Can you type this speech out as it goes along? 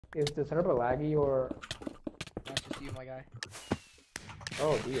Is the server laggy or? That's just you, my guy.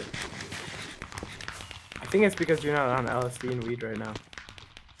 Oh dear. I think it's because you're not on LSD and weed right now.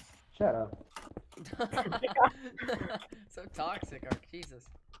 Shut up. So toxic, Ark. Jesus.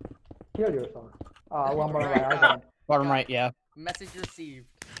 Kill yourself. One more right. I got it. Bottom right, yeah. Message received.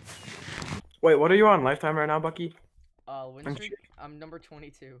 Wait, what are you on lifetime right now, Bucky? WINSTREAK? I'm number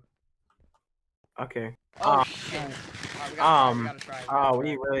 22. Okay. Oh shit. We gotta try.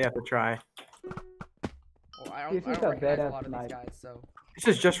 We really have to try. Well, I This don't is a recognize a badass lot of these knife. guys, so.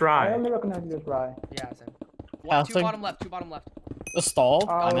 This is just I right. only recognize this right. Yeah, same. Yeah, Two so- bottom left, two bottom left. The stall.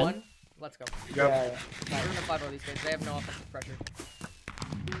 Got I'm in. one. Let's go. Yeah, yeah. We're gonna fight all these guys. They have no offensive pressure.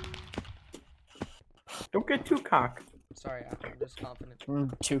 Don't get too cocked. Sorry, I'm just confident.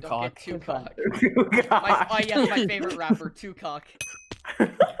 Too Don't cock. get too It's fine. cock. Too cocked. Oh yes, my favorite rapper, Too Cock.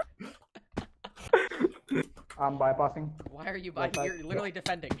 I'm bypassing. Why are you Like, You're literally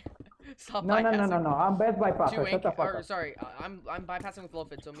defending. Stop No, bypassing. no. I'm best bypasser. Shut the fuck Or up. sorry, I'm bypassing with low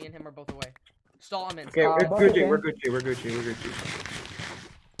fit, so me and him are both away. Stall, I'm in. Okay, Stall. we're Bucky Gucci, can- we're Gucci, we're Gucci, we're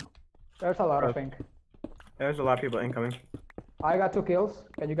Gucci. There's a lot of pink. There's a lot of people incoming. I got 2 kills.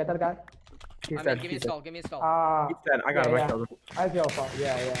 Can you get that guy? He's I'm dead, in. Give me a he's dead. stall. Give me a stall. He's dead. I got him, I killed him. I feel fine.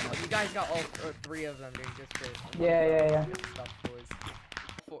 Yeah. You guys got all 3 of them, dude. Just great. Yeah. Good stuff,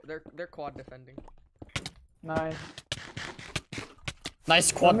 boys. They're quad defending. Nice.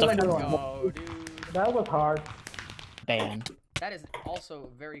 Nice quad Let me defense. let Go, dude. That was hard. Ban. That is also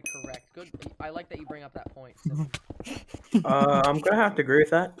very correct. Good. I like that you bring up that point. Sim. I'm gonna have to agree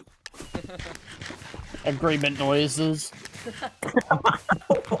with that. Agreement noises.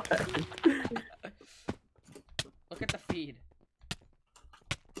 Look at the feed.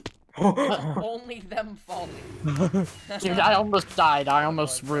 Only them falling. Dude, I almost died. I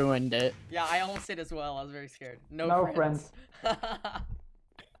almost ruined it. Yeah, I almost did as well. I was very scared. No friends. friends.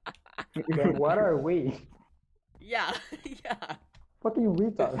 Then what are we? Yeah. Fucking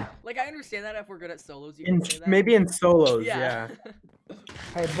retard. Like, I understand that if we're good at solos, you can say that. Maybe in solos, yeah.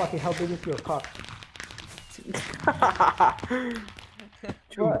 Hey, Bucky, how big is your cock?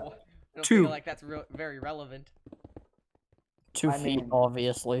 What? I don't 2. feel like that's very relevant. 2 I feet, mean-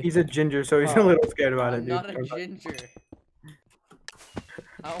 obviously. He's a ginger, so he's a Oh. little scared about I'm it, not dude. a ginger.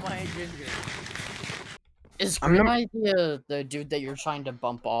 How am I a ginger? Is I'm Green not- Idea the dude that you're trying to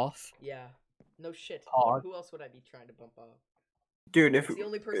bump off? Yeah. No shit. Hog. Who else would I be trying to bump off? Dude, if It's the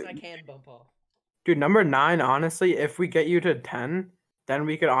only person I can bump off. dude, number 9, honestly, if we get you to 10, then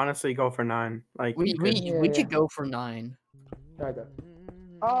we could honestly go for 9. Like We Yeah. could go for 9. Okay.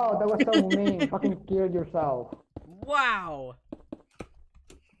 Oh, that was so mean. Fucking kill yourself. Wow.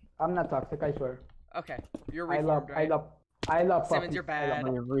 I'm not toxic, I swear. Okay, you're I reformed, right? I love Simmons, puppies. you're I love bad.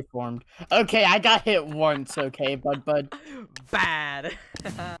 them. You're reformed. Okay, I got hit once. Okay, bud. Bad.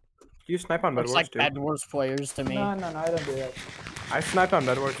 you snipe on Looks Bedwars like too. Bad Wars players to me. No, I don't do that. I sniped on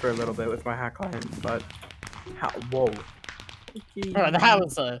Bedwars for a little bit with my hack client, but whoa. Bro, that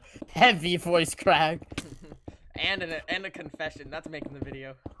was a heavy voice crack. and a confession. That's making the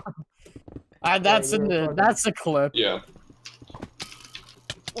video. That's a clip. Yeah.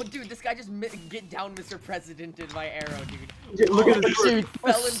 Oh, dude, this guy just get down, Mr. President, in my arrow, dude. Yeah, look at this. Dude,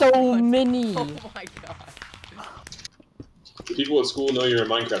 Fell in so front. many. Oh my god. People at school know you're a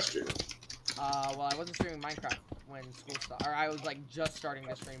Minecraft streamer. Well, I wasn't streaming Minecraft when school started. Or I was, like, just starting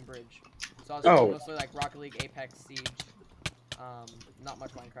to stream Bridge. So I was streaming mostly, like, Rocket League, Apex, Siege. Not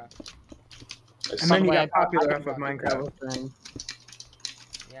much Minecraft. And then you By got the way, popular I off of can Minecraft.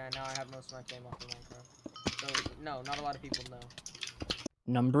 Yeah, now I have most of my fame off of Minecraft. So, no, not a lot of people know.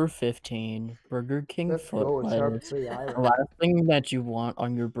 Number 15, Burger King Let's foot go, sharp lettuce. 3 The iron. last thing that you want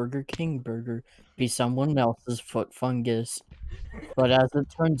on your Burger King burger be someone else's foot fungus. But as it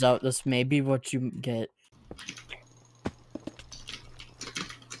turns out, this may be what you get.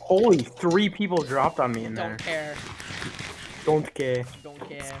 Holy, 3 people dropped on me in there. Don't care. Don't care. Don't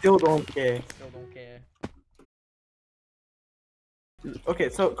care. Still don't care. Still don't care. Okay,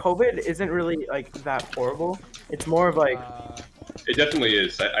 so COVID isn't really like that horrible. It's more of like It definitely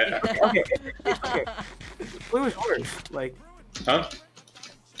is. okay, okay. Flu is worse. Like Huh?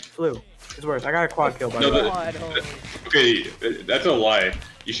 flu is worse. I got a quad kill by No, the way. God, holy. Okay, that's a lie.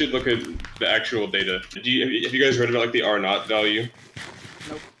 You should look at the actual data. Have you guys read about like the R naught value?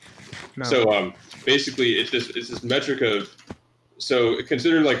 No. So basically it's this metric of, so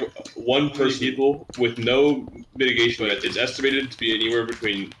consider like 1 person people with no mitigation that it's estimated to be anywhere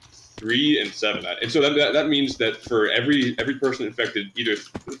between 3 and 7. And so that means that for every person infected, either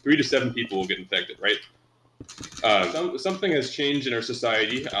 3 to 7 people will get infected, right? Something has changed in our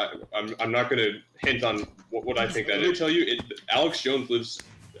society. I'm not going to hint on what I think that is. Let me tell you, Alex Jones lives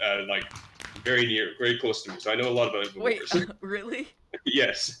like very close to me, so I know a lot about Wait, Infowars. really?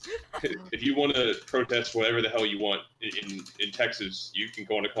 Yes. If you want to protest whatever the hell you want in Texas, you can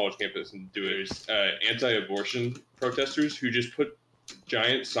go on a college campus and do it. There's anti-abortion protesters who just put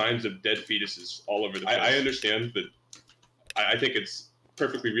giant signs of dead fetuses all over the place. I understand that. I think it's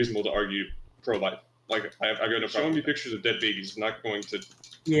perfectly reasonable to argue pro-life. Like, I've got no problem. Showing me pictures of dead babies is not going to...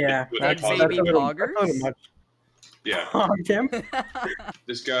 Yeah. Like That's baby a little poggers? much. Yeah. Tim?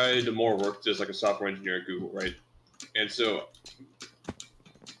 This guy, Demore, worked as like a software engineer at Google, right? And so,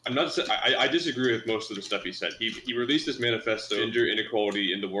 I disagree with most of the stuff he said. He released this manifesto. Gender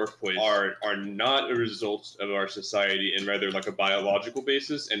inequality in the workplace are not a result of our society, and rather like a biological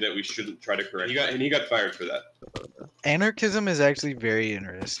basis, and that we shouldn't try to correct. He got fired for that. Anarchism is actually very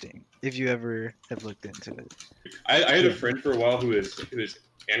interesting. If you ever have looked into it. I had a friend for a while who was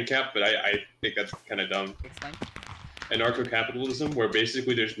ANCAP, but I think that's kind of dumb. Explain. Anarcho-capitalism, where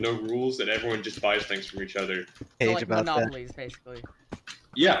basically there's no rules and everyone just buys things from each other. So Page like about that. monopolies, basically.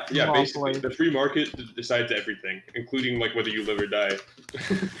 Yeah, Monopoly. basically. The free market decides everything, including like whether you live or die.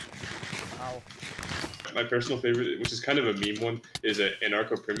 Wow. My personal favorite, which is kind of a meme one, is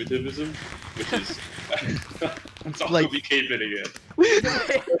anarcho-primitivism, which is it's all Like- the cavemen again.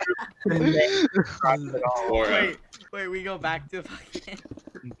 Or Wait, we go back to fucking...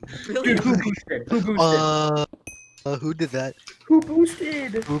 Dude, Really? who boosted? Who boosted? Who did that? Who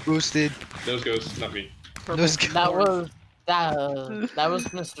boosted? Who boosted? those ghosts, not me. Those That was that was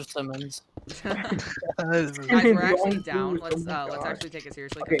Mr. Simmons. Guys, we're actually down. Let's actually take it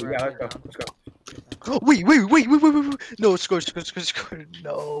seriously. 'cause Okay, we're yeah, actually let's go. down. Let's go. Wait. No, score.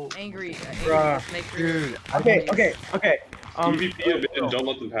 No. Angry. Bruh. Just make sure. Dude, Okay. PvP a bit and don't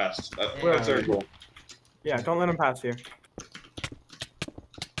let them pass. That's our goal. Yeah, don't let him pass here.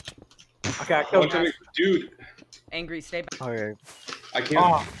 Okay, I killed him. Dude, Angry, stay back. Alright. I can't.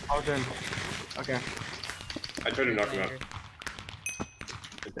 Oh, I was in. Okay. I tried to knock him out. Angry.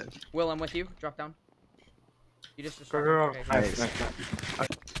 Will, I'm with you. Drop down. You just Go, destroyed. go, Okay, go. Nice. Nice.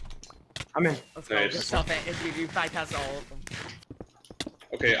 I'm in. let's go. Nice. Good stuff. You bypassed all of them.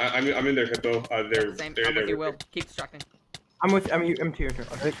 Okay, I'm in there, Hippo. They're Same. they're I'm with you, there. Will. Keep distracting. I'm to your turn.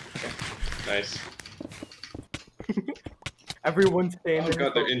 Okay. Nice. Everyone's staying. Oh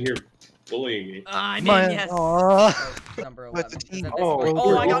god, they're in here bullying me. I'm My- in, yes. Aw. Oh, number 11. What's the Is team? that this Oh, one?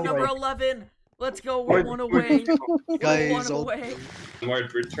 we're I got all number like- 11. Let's go. We're one away. We're Guys, one all- away. In my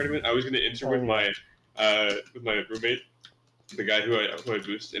bridge tournament, I was gonna enter with my roommate, the guy who I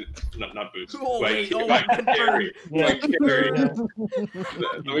boost and not boost. Oh, who I- wait, who oh, I I confirmed. carry. Who I carry. Let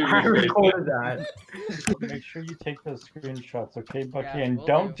me I rephrase recorded that. Make sure you take those screenshots, okay, Bucky? Yeah, And will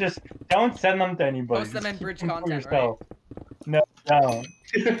don't do. don't send them to anybody. Post them Just in keep bridge them for content, yourself. No, don't.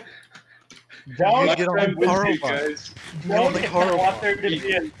 that. Don't, My get on friend Horror Winston, Box. guys. don't like if horror I want box. there to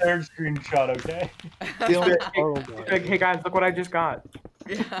be a third screenshot, okay? Like, hey guys, look what I just got.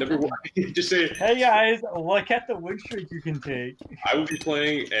 Yeah. Number one, just say Hey guys, look at the win streak you can take. I will be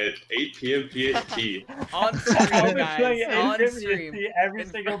playing at 8 p.m. PST. On I'll stream, be guys. playing On AWC stream. every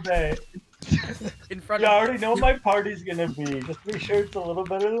single day. In front You of. already know what my party's gonna be. Just make sure it's a little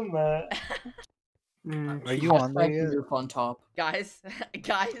better than that. Are you on there Hashtag yet? roof on top. Guys,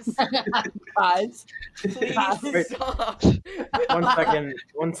 guys, Guys. please Wait. stop.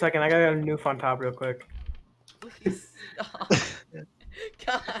 1 second. I got a new on top real quick. Please stop.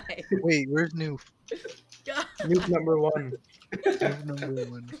 Guys, Wait, where's Noof? guys. Noob number 1. Noof number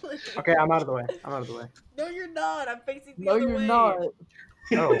 1. Okay, I'm out of the way. No, you're not. I'm facing the No, other you're way. not.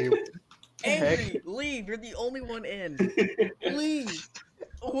 Oh. Angry, leave. You're the only one in. Leave.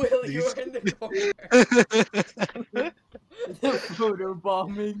 Will, you're in the corner. The photo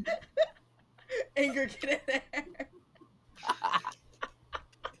bombing. Anger, get in there.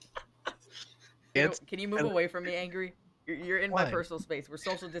 It's- Can you move away from me, Angry? You're in my Why? personal space. We're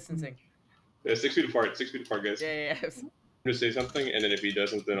social distancing. Yeah, 6 feet apart, guys. Yeah. I'm gonna say something, and then if he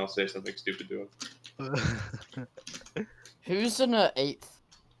doesn't, then I'll say something stupid to him. Who's in a 8th?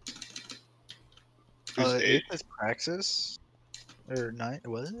 Who's 8? 8th is Praxis? Or 9?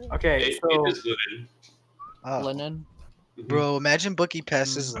 What? Okay, 8 so is Linen. Oh. Lennon. Bro, imagine Bucky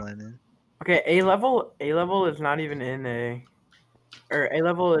passes Lennon. okay, A level is not even in A, or A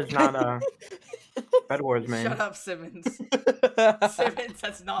level is not Bed Wars, man. Shut up, Simmons. Simmons,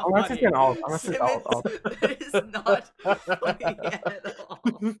 that's not Unless funny. it's an alt. Unless it's Simmons, alt. that is not funny at all.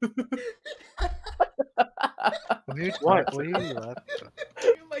 What? What are you laughing at?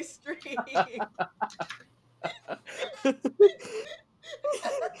 Look at my stream.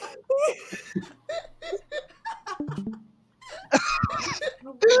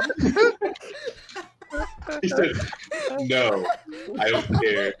 He said, no. I don't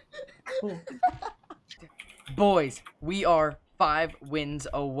care. Boys, we are 5 wins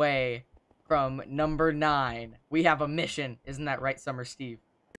away from number 9. We have a mission. Isn't that right, Summer Steve?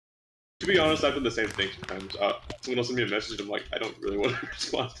 To be honest, I've done the same thing sometimes. Someone will send me a message, I'm like, I don't really want to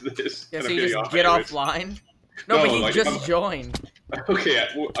respond to this. Yeah, and so I'm you getting just off get anyways. offline? No, but he like, just joined. Okay,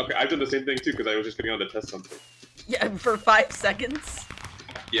 okay, I've done the same thing too, because I was just getting on to test something. Yeah, for 5 seconds?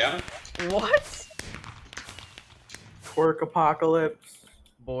 Yeah? What? Twerk apocalypse.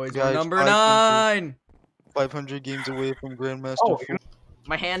 Boys, Guys, we're number 500. 9! 500 games away from Grandmaster. Oh, Four.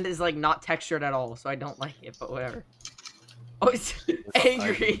 My hand is, like, not textured at all, so I don't like it, but whatever. Oh, it's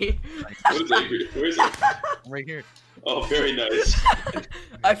angry! What is angry? Where is it? Right here. Oh, very nice.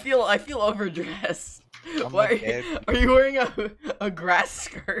 I feel overdressed. I'm Why like Ed. are you wearing a grass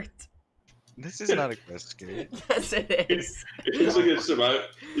skirt? This is not a grass skirt. Yes, it is. It's like a survive.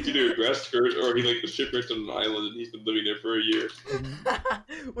 It's either a grass skirt or he like was shipwrecked on an island and he's been living there for a year.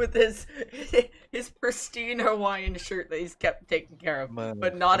 With his pristine Hawaiian shirt that he's kept taking care of,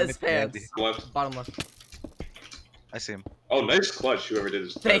 but not I'm his a daddy. pants. Left. Bottom left. I see him. Oh, nice clutch, whoever did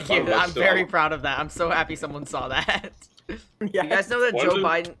this. Thank you. Bottom left I'm still. very proud of that. I'm so happy someone saw that. Yeah. You guys know that One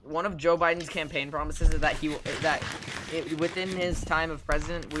of one of Joe Biden's campaign promises is that within his time of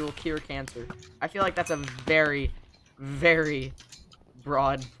president, we will cure cancer. I feel like that's a very, very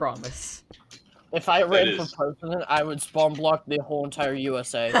broad promise. If I ran is. for president, I would spawn block the whole entire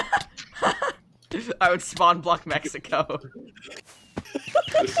USA. I would spawn block Mexico.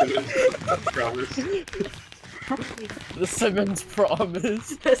 Promise. The Simmons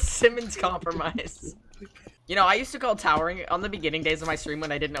promise. The Simmons compromise. You know, I used to call towering on the beginning days of my stream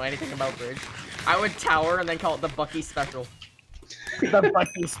when I didn't know anything about bridge. I would tower and then call it the Bucky special. The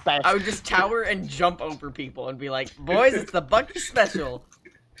Bucky special. I would just tower and jump over people and be like, boys, it's the Bucky special.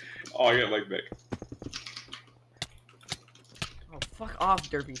 Oh, I got like Mick. Oh, fuck off,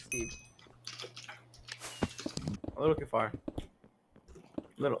 Derpy Steve. A little too far.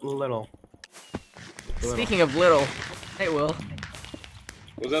 Little. Speaking of little, hey Will,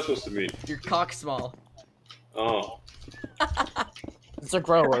 What's that supposed to mean? your cock small. Oh. It's a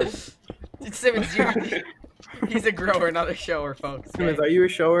grower. Simmons, he's a grower, not a shower, folks. Simmons, are you a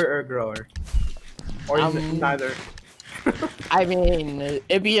shower or a grower? Or is it neither? I mean,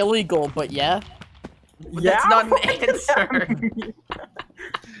 it'd be illegal, but yeah. But that's not an answer.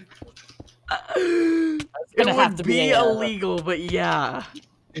 It gonna have would to be be a- illegal, but yeah.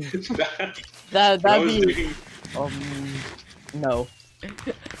 That'd I was be thinking, no.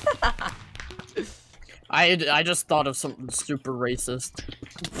 I just thought of something super racist.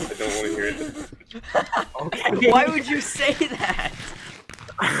 I don't want to hear it. Okay. Why would you say that?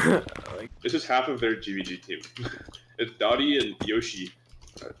 This is half of their GVG team. It's Dottie and Yoshi.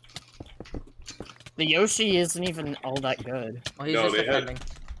 The Yoshi isn't even all that good. Oh, he's No, just they had- defending.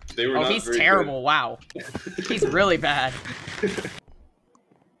 They were Oh, not he's very terrible. Wow. He's really bad. It's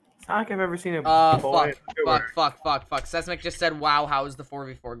not like I've ever seen a boy. Fuck. Sesmic just said, wow, how is the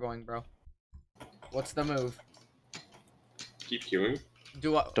 4v4 going, bro? What's the move? Good. Keep queuing.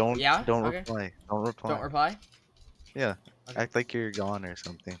 Do I? Don't Yeah? don't Okay. reply. Don't reply. Don't reply? Yeah. Okay. Act like you're gone or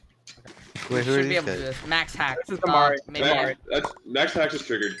something. We Wait, who are should be these able to do guys? this. Max hack. This is Amari. Maybe. Max Hacks is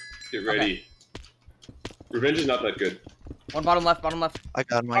triggered. Get ready. Revenge is not that good. One bottom left, bottom left. I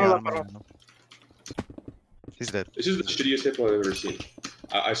got him. I got him. I got him. He's dead. This is the shittiest hit I've ever seen.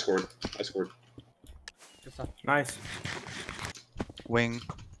 I scored. I scored. Good stuff. Nice. Wing.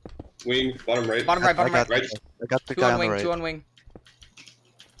 Wing, bottom right. Bottom right, bottom I right. got, Right. I got the Two guy on on the wing, right. two on wing.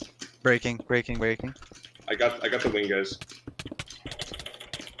 Breaking. I got the wing, guys.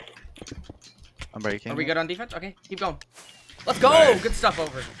 I'm breaking. Are we good on defense? Okay, keep going. Let's go! Nice. Good stuff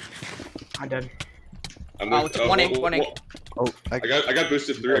over. I'm dead. I'm Oh, with- it's 1-8. Oh, I got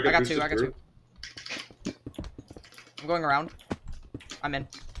boosted through. I got boosted two, I got through. two. I'm going around. I'm in.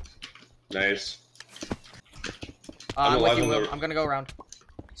 Nice. I'm I'm with alive you, on Will. the- I'm gonna go around.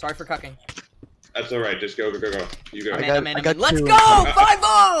 Sorry for cucking. That's alright. Just go. You go. I'm got- in, I I'm got in. Let's two. go!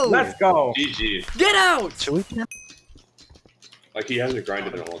 5-0! Let's go. GG. Get out! should we? Like he hasn't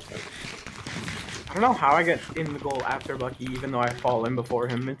grinded in a long time. I don't know how I get in the goal after Bucky, even though I fall in before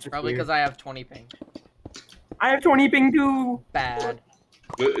him. It's just Probably weird. because I have 20 ping. I have 20 ping too. Bad.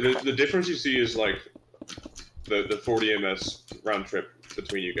 The difference you see is like the 40 ms round trip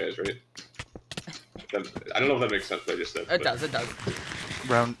between you guys, right? I don't know if that makes sense what I just said. It but- does, it does.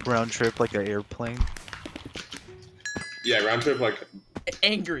 Round trip like an airplane. Yeah, round trip like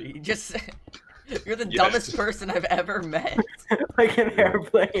Angry. Just. You're the Yes. dumbest person I've ever met. Like an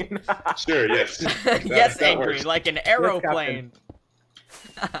airplane. sure, yes. Yes, that angry. works. Like an aeroplane.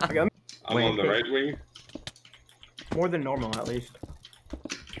 I'm on the right wing. More than normal, at least.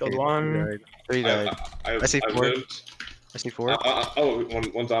 Killed Okay, one. 3 died. I see I've 4. lived. I see 4.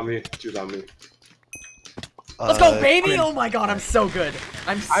 One's on me. Two's on me. Let's go, baby! Oh my god, I'm so good.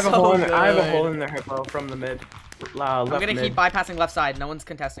 I have a hole in the hippo from the mid. I'm Left gonna mid. keep bypassing left side. No one's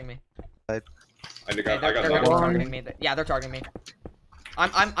contesting me. I think Okay, I got they're that gonna be one. targeting me. Yeah, they're targeting me.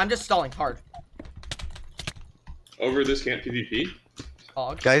 I'm just stalling hard. Over this can't PvP.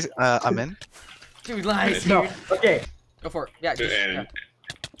 Hog. Guys, I'm in. Dude, nice, No. dude. Okay. Go for it. Yeah, just, yeah.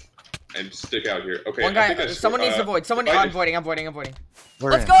 And stick out here. Okay. One I think guy. I Someone needs to void. Someone. if I I'm just- voiding. I'm voiding. I'm voiding.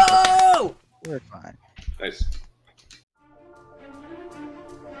 We're Let's in. go! We're fine. Nice.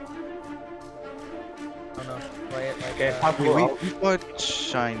 Oh no. Play it like Okay, pop We out. got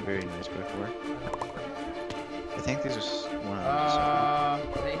shine very nice before. I think this is one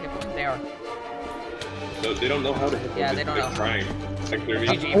of they hit one. They are. No, they don't know how to hit them. Yeah, they don't They're know. trying. Like they're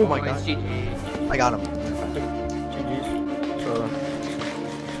GG. Oh my boys, God. GG. I got him. GG's. So,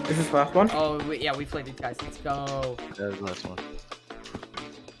 this is the last one. Oh yeah, we played these guys. Let's go. That was the last one.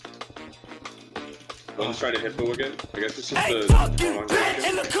 One's trying to hippo again. I guess it's just Hey, the. fuck you, bitch,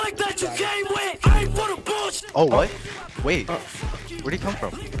 and the click that you came with. I ain't for the bullshit. Oh, what? Wait. Where'd he come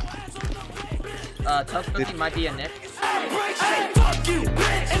from? Tough Cookie might be a Nick. Hey, fuck you,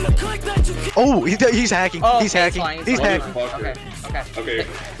 bitch, and the click that you came. Oh, he's hacking. Oh, He's okay, hacking. fine, He's fine, hacking. fine. Okay, okay.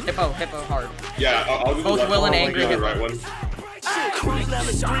 Okay. Hippo hard. Yeah, I'll do the Both left Will one. and I'll Angry do the hippo. right one. Cruise down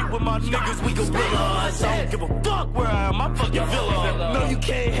the street with my niggas, we gon' realize I don't give a fuck where I am, I fucking villa. No, you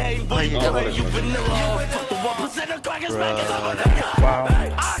can't hate, but you Oh, you vanilla. Fuck the 1% of crackers, back as I'm a nigga. Wow.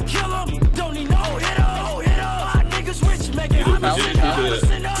 I kill 'em, don't need no hitter. My niggas rich, make it hot. He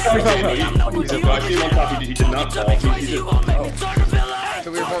did. No, I see him on top. He did not fall. He did.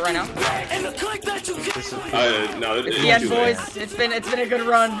 Should we report right now? No, It's the end, boys. It's been a good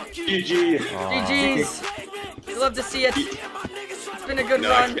run. GG. GG's. We love to see it. It's been a good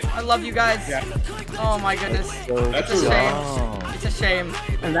No, I run. can't. I love you guys. Oh my goodness. That's It's a shame. Oh. It's a shame.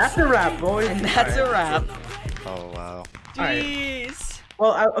 And that's a wrap, boys. And that's a wrap. Oh, wow. Alright. Jeez.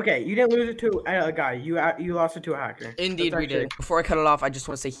 Well, okay, you didn't lose it to a guy. You lost it to a hacker. Indeed, That's we did. actually- Before I cut it off, I just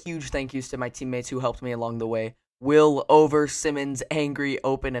want to say huge thank yous to my teammates who helped me along the way. Will, Over, Simmons, Angry,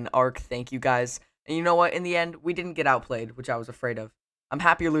 Open, and Arc. Thank you guys. And you know what? In the end, we didn't get outplayed, which I was afraid of. I'm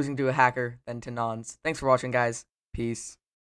happier losing to a hacker than to nons. Thanks for watching, guys. Peace.